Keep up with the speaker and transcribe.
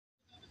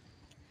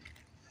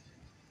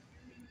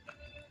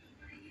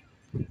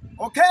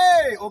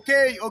Okay.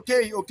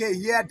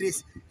 Hear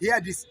this.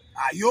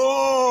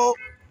 Ayo.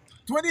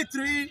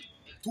 23,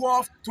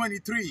 12,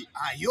 23.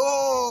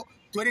 Ayo.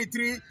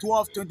 23,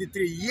 12,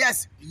 23.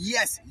 Yes.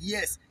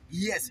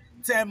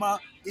 Tema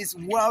is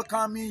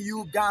welcoming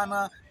you,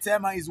 Ghana.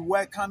 Tema is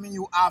welcoming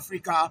you,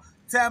 Africa.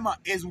 Tema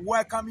is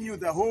welcoming you,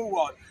 the whole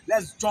world.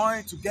 Let's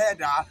join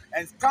together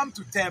and come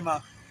to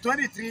Tema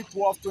 23,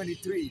 12,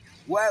 23,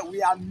 where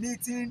we are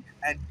meeting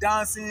and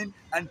dancing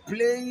and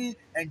playing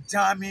and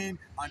jamming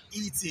and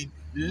eating,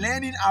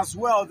 learning as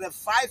well the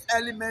 5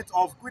 elements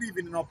of good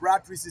evening in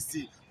Obra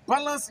 360.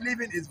 Balanced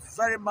living is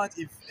very much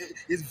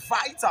is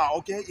vital,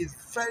 okay? It's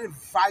very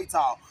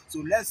vital. So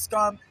let's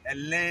come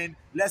and learn,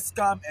 let's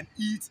come and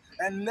eat,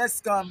 and let's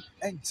come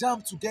and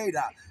jump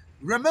together.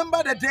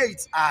 Remember the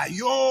date.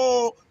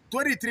 Ayo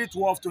 23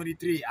 12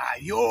 23.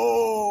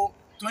 Ayo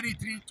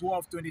 23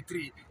 12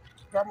 23.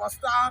 From a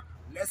star,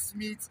 let's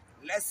meet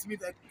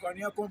the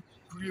Konyako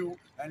crew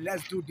and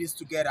let's do this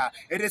together.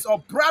 It is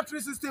Obra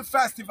 360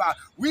 Festival.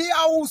 We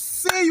will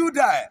see you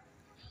there.